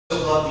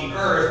loved the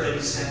earth that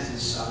he sent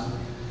his Son,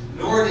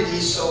 nor did he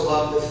so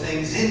love the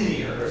things in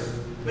the earth,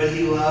 but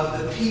he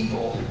loved the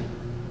people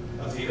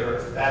of the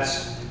earth.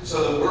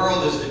 So the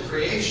world is the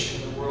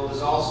creation, the world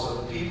is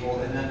also the people,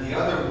 and then the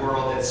other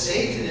world that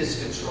Satan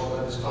is controlled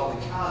of is called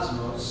the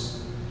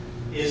cosmos,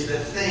 is the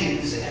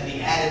things and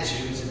the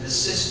attitudes and the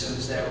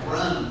systems that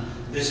run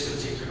this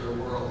particular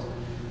world.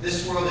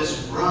 This world is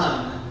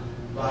run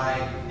by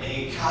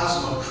a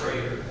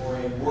cosmocrator, or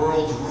a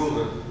world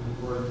ruler.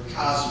 The word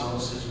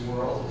cosmos is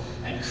world,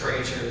 and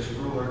crater is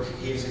ruler.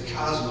 He is a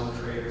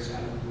cosmocrator, is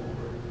kind of a cool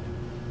word.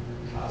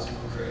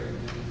 Cosmocrator,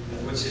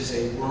 which is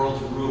a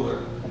world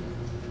ruler.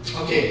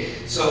 Okay,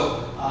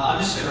 so I'm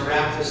just going to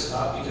wrap this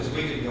up because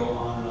we could go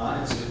on and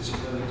on. It's a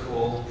really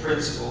cool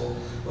principle.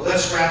 But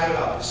let's wrap it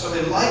up. So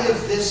in light of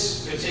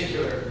this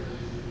particular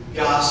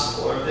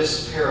gospel, or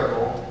this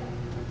parable,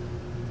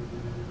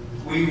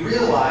 we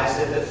realize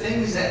that the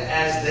things that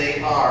as they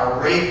are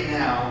right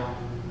now,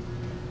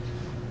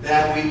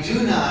 that we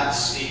do not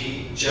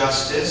see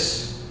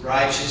justice,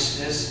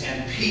 righteousness,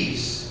 and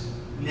peace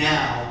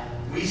now.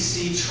 We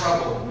see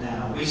trouble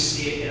now. We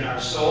see it in our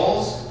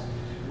souls.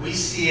 We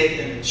see it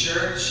in the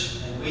church,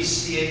 and we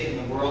see it in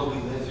the world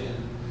we live in.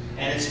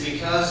 And it's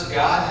because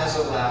God has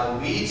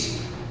allowed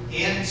wheat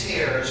and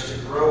tares to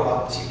grow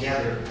up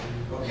together.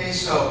 Okay,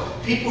 so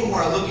people who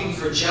are looking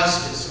for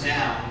justice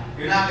now,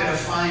 you're not going to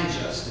find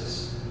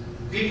justice.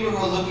 People who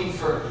are looking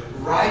for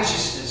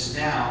righteousness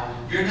now,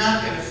 you're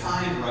not going to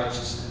find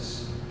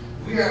righteousness.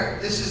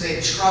 This is a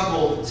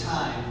troubled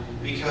time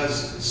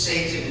because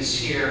Satan is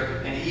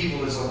here and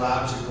evil is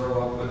allowed to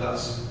grow up with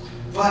us.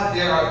 But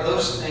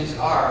those things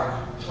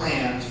are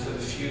planned for the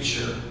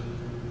future.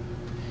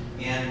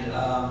 And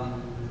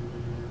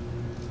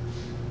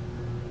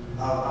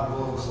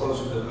we'll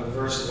close with a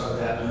verse about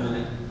that in a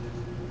minute.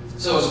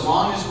 So as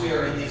long as we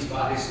are in these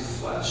bodies of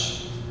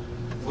flesh,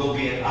 we'll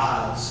be at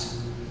odds.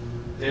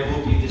 There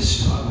will be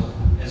this struggle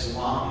as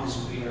long as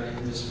we are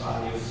in this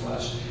body of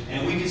flesh.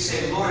 And we could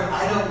say, Lord,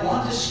 I don't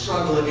want to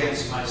struggle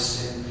against my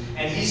sin.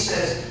 And he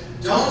says,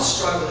 don't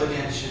struggle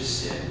against your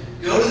sin.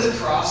 Go to the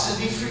cross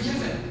and be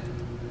forgiven.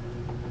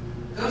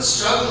 Don't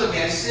struggle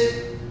against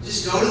it.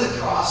 Just go to the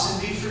cross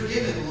and be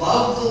forgiven.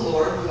 Love the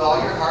Lord with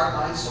all your heart,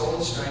 mind, soul,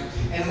 and strength.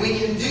 And we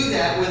can do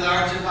that with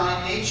our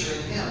divine nature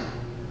in him.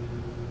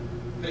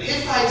 But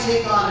if I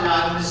take on and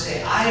I'm going to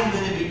say, I'm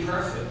going to be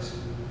perfect,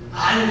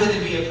 I'm going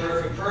to be a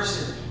perfect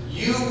person,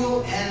 you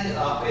will end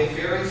up a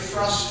very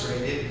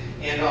frustrated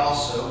and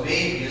also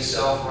maybe a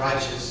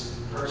self-righteous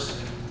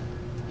person.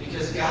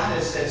 Because God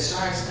has said,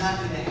 sorry, it's not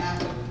going to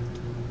happen.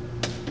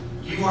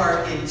 You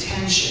are in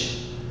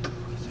tension.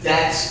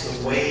 That's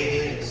the way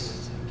it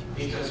is.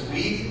 Because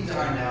we and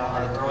Darnell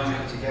are growing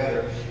up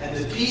together. And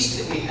the peace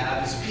that we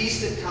have is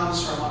peace that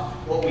comes from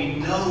what we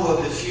know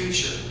of the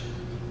future.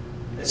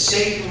 That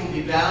Satan will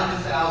be bound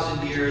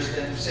 1,000 years,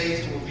 then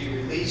Satan will be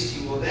released.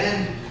 He will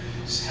then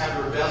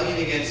have rebellion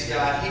against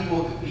God. He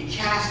will be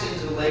cast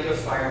into the lake of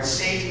fire, and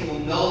Satan will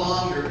no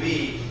longer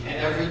be, and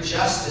every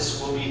justice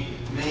will be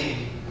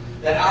made.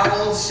 That our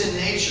old sin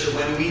nature,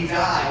 when we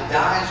die,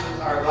 dies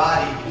with our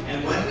body,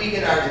 and when we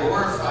get our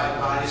glorified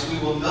bodies, we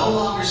will no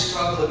longer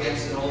struggle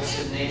against an old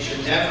sin nature,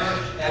 never,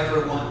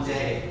 ever one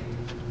day.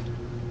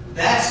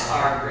 That's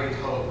our great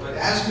hope. But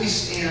as we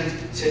stand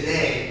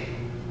today,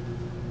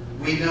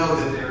 we know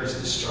that there is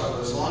this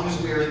struggle. As long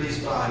as we are in these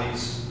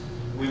bodies,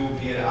 we will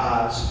be at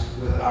odds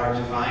with our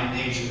divine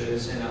nature that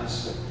is in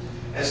us.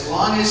 As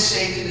long as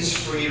Satan is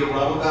free to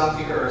roam about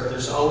the earth,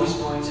 there's always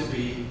going to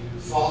be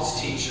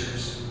false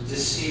teachers,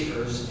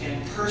 deceivers,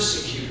 and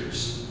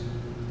persecutors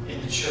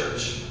in the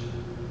church.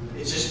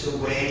 It's just the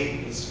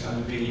way it's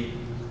going to be.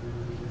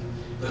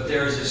 But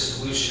there is a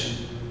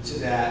solution to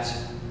that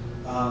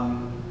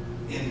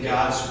in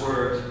God's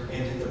Word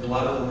and in the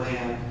blood of the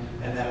Lamb,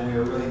 and that we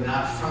are really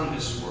not from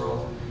this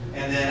world.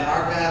 And then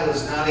our battle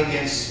is not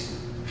against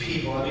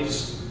people. I think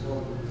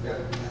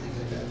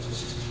I got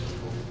just,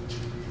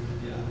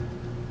 yeah.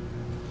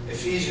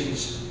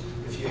 Ephesians,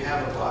 if you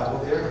have a Bible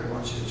there, I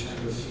want you to turn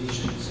to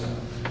Ephesians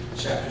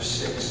chapter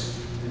 6.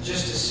 And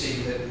just to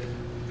see that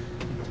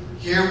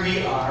here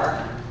we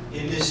are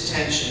in this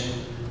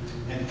tension,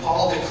 and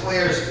Paul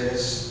declares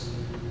this.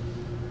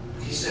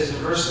 He says in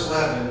verse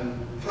 11,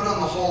 put on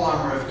the whole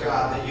armor of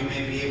God that you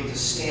may be able to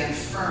stand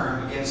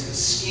firm against the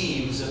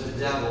schemes of the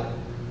devil,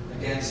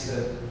 against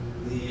the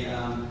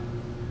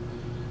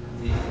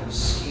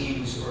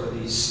schemes or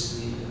the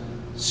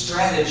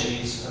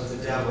strategies of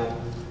the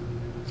devil.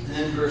 And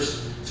then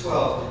verse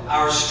 12,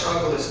 our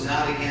struggle is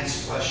not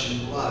against flesh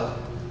and blood,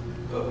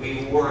 but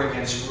we war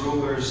against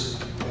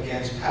rulers,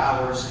 against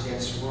powers,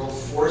 against world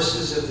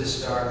forces of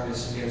this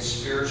darkness,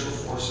 against spiritual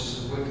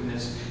forces of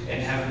wickedness in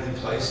heavenly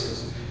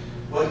places.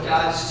 What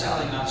God is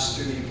telling us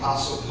through the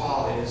Apostle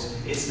Paul is,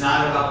 it's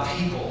not about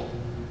people.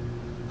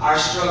 Our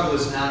struggle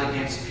is not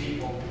against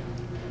people.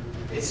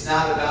 It's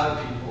not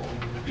about people.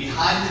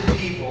 Behind the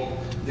people,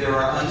 there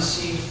are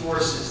unseen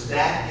forces.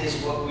 That is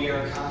what we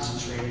are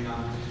concentrating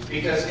on.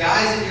 Because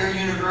guys at your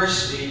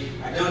university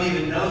don't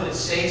even know that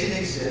Satan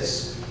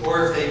exists,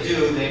 or if they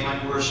do, they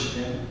might worship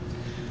him.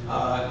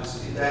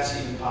 That's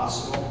even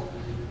possible.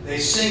 They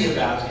sing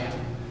about him,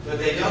 but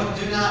they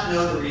do not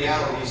know the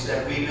realities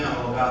that we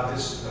know about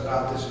this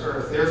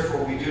earth.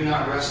 Therefore, we do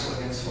not wrestle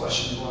against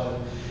flesh and blood,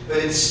 but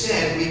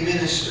instead we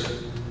minister.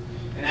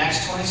 In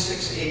Acts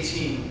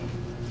 26:18,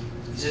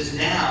 he says,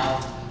 "Now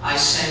I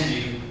send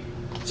you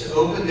to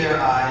open their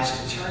eyes,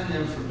 to turn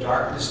them from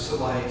darkness to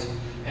light,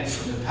 and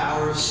from the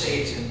power of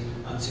Satan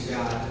unto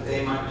God, that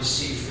they might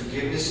receive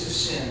forgiveness of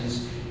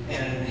sins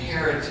and an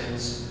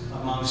inheritance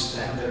amongst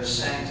them that are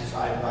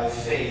sanctified by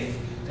faith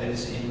that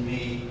is in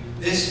me."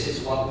 This is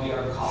what we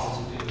are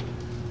called to do,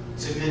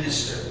 to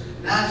minister,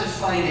 not to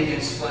fight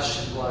against flesh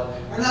and blood.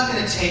 We're not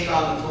going to take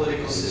on the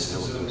political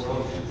systems of the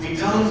world. We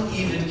don't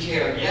even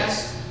care.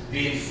 Yes,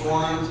 be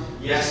informed.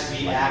 Yes,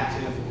 be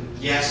active.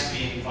 Yes,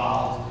 be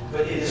involved.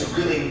 But it is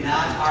really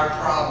not our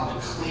problem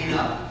to clean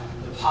up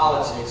the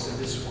politics of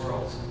this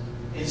world.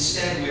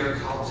 Instead, we are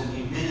called to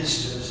be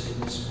ministers in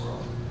this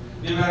world.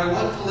 No matter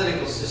what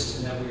political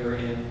system that we are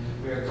in,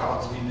 we are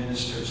called to be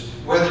ministers.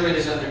 Whether it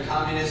is under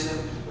communism,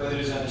 whether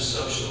it is under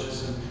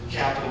socialism,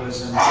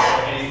 capitalism,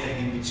 or anything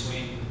in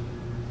between.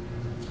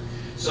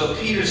 So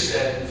Peter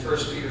said in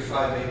 1 Peter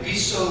 5:8, "Be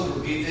sober,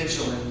 be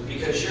vigilant,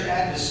 because your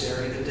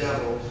adversary, the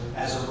devil,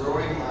 as a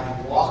roaring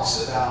lion,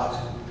 walks about,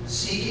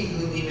 seeking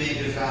whom he may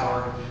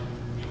devour.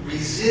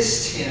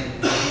 Resist him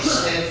and be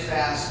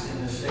steadfast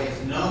in the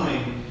faith,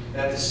 knowing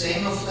that the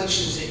same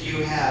afflictions that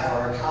you have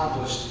are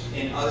accomplished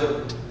in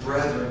other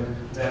brethren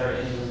that are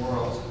in the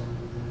world."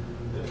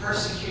 The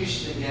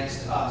persecution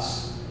against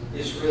us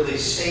is really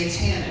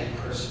satanic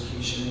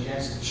persecution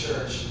against the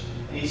church.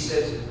 And he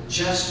says,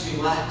 just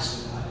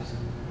relax about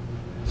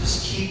it.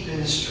 Just keep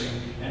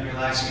ministering and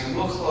relaxing. And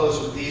we'll close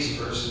with these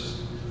verses.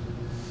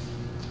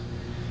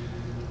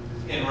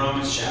 In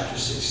Romans chapter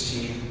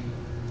 16.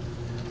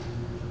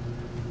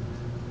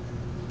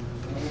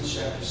 Romans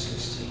chapter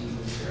 16,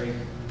 the very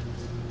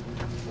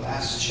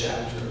last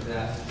chapter of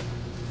that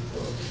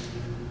book.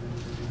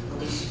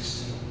 Romans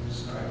 16.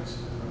 Sorry, it's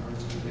hard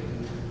to get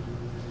in there.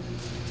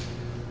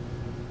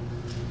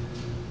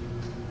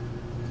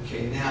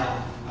 Okay,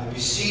 now, I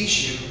beseech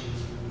you,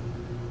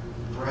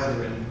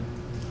 brethren.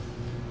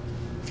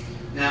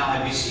 Now,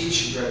 I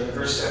beseech you, brethren,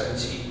 verse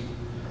 17.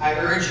 I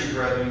urge you,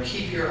 brethren,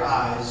 keep your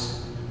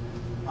eyes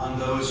on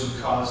those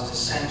who cause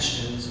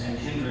dissensions and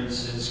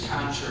hindrances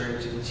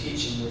contrary to the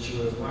teaching which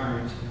you have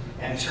learned,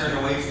 and turn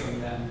away from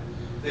them.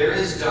 There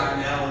is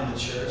darnel in the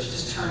church.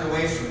 Just turn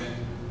away from it.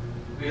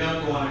 We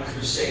don't go on a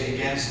crusade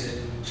against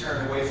it.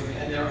 Turn away from it.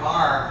 And there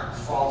are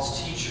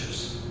false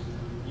teachers.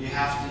 You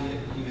have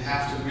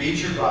to read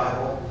your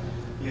Bible.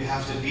 You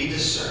have to be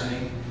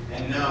discerning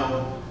and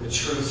know the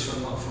truth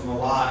from a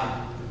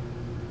lie.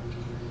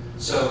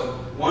 So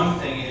one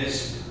thing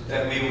is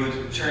that we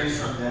would turn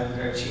from them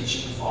their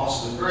teaching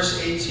falsely.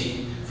 Verse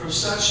 18, for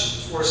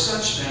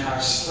such men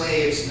are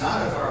slaves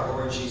not of our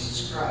Lord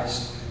Jesus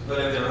Christ, but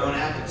of their own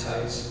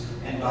appetites,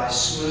 and by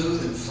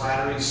smooth and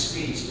flattering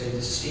speech they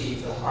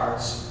deceive the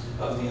hearts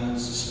of the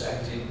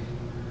unsuspecting.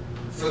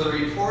 For the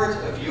report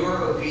of your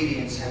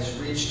obedience has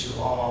reached to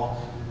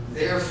all.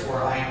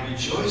 Therefore I am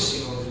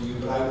rejoicing over you,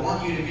 but I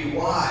want you to be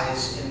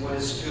wise in what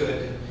is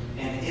good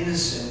and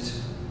innocent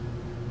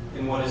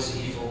in what is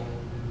evil.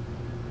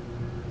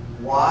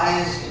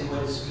 Wise in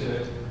what is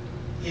good,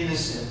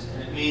 innocent.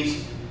 And it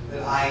means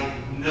that I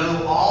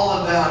know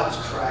all about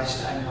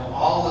Christ. I know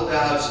all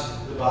about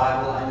the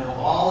Bible. I know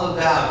all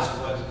about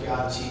what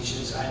God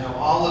teaches. I know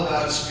all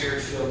about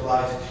Spirit-filled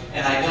life.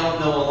 And I don't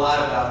know a lot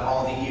about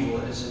all the evil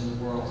that is in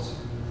the world.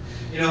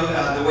 You know,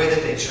 the way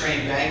that they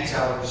train bank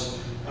tellers,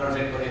 I don't know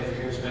if anybody ever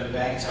here has been a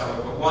bank teller,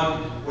 but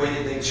one way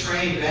that they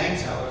train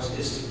bank tellers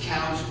is to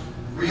count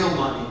real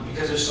money,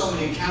 because there's so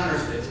many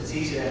counterfeits. It's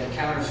easy to have a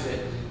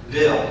counterfeit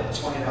bill, a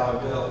 $20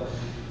 bill.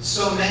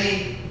 So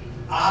many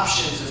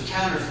options of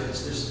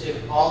counterfeits.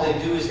 All they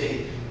do is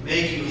they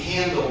make you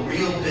handle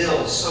real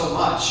bills so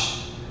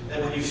much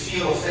that when you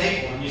feel a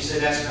fake one, you say,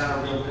 that's not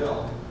a real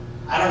bill.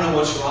 I don't know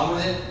what's wrong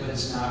with it, but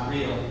it's not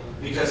real,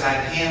 because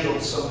I've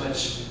handled so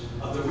much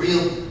of the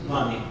real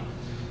money.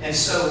 And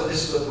so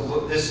this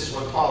is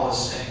what Paul is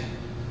saying.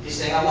 He's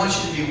saying, I want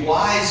you to be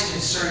wise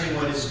concerning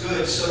what is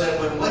good, so that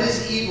when what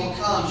is evil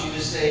comes, you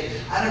just say,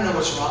 I don't know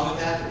what's wrong with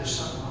that, but there's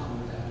something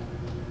wrong with that.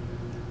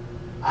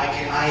 I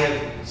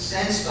have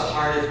sensed the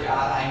heart of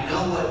God. I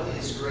know what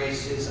His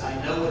grace is. I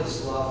know what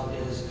His love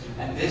is.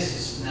 And this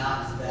is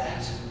not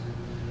that.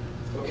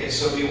 Okay,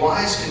 so be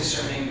wise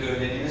concerning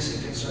good and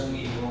innocent concerning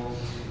evil.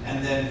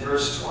 And then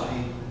verse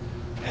 20,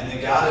 and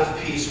the God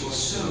of peace will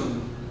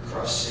soon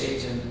crush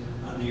Satan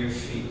under your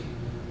feet.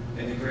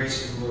 May the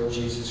grace of the Lord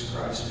Jesus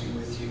Christ be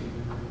with you.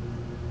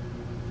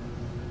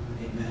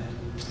 Amen.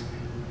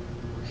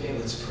 Okay,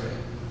 let's pray.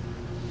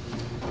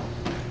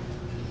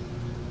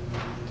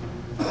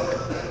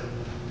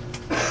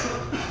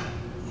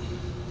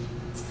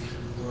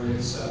 Lord,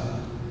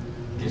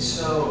 it's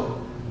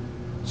so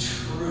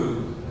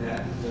true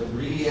that the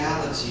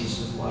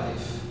realities of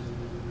life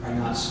are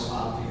not so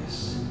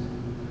obvious.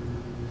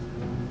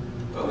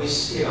 But we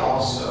see it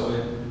also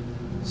in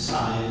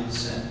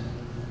science and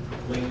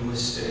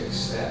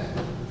linguistics, that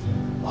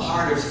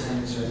heart of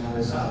things are not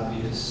as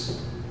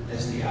obvious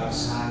as the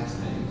outside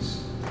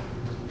things.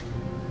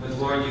 But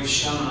Lord, you've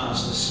shown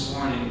us this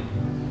morning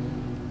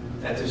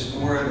that there's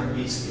more than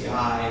meets the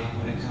eye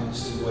when it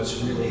comes to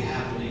what's really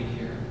happening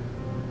here.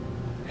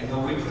 And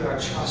Lord, we put our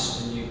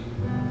trust in you.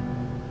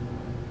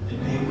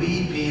 And may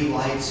we be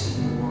lights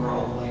in the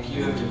world like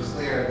you have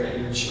declared that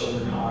your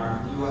children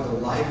are. You are the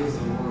light of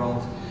the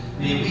world.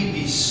 May we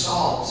be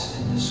salt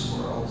in this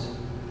world.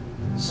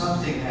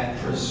 Something that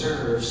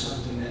preserves,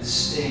 something that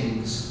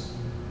stings,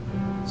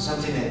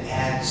 something that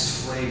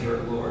adds flavor,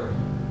 Lord.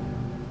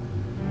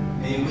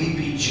 May we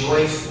be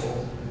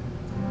joyful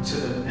to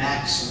the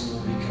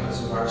maximum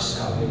because of our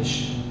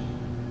salvation.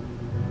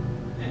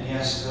 And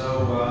yes,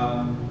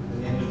 though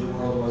the end of the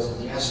world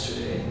wasn't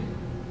yesterday,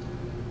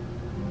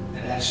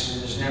 and actually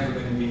there's never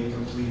going to be a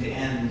complete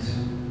end,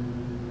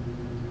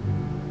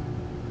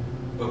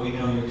 but we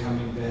know you're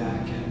coming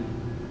back,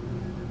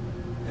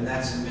 and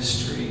that's a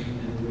mystery,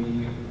 and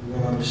we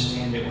will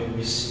understand it when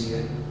we see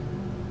it.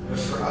 But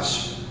for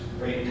us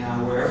right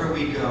now, wherever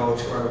we go,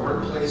 to our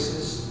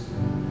workplaces,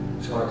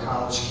 to our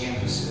college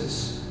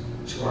campuses,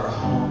 to our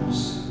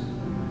homes,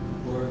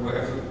 Lord,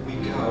 wherever we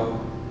go,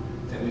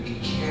 that we can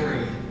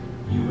carry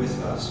you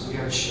with us. We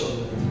are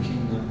children of the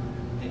kingdom,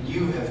 and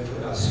you have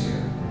put us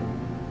here.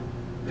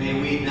 May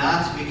we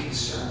not be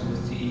concerned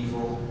with the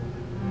evil,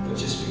 but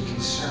just be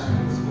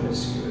concerned with what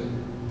is good.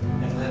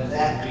 And let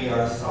that be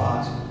our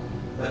thought.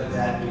 Let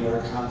that be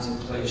our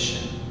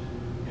contemplation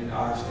and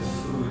the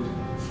food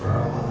for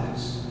our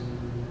lives.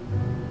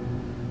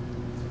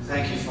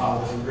 Thank you,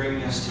 Father, for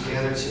bringing us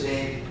together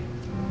today.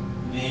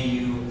 May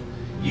you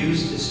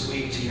use this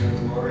week to your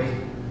glory,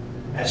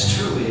 as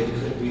truly it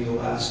could be the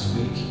last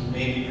week.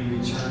 Maybe you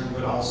return,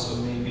 but also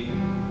maybe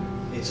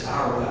it's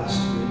our last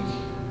week.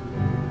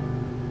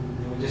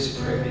 And we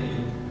just pray that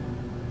you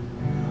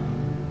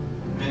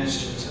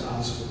minister to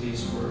us with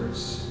these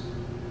words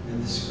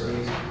and this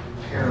great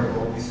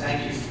parable. We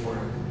thank you for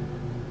it.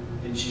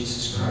 In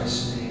Jesus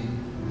Christ's name,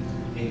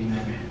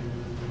 amen.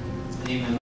 Amen.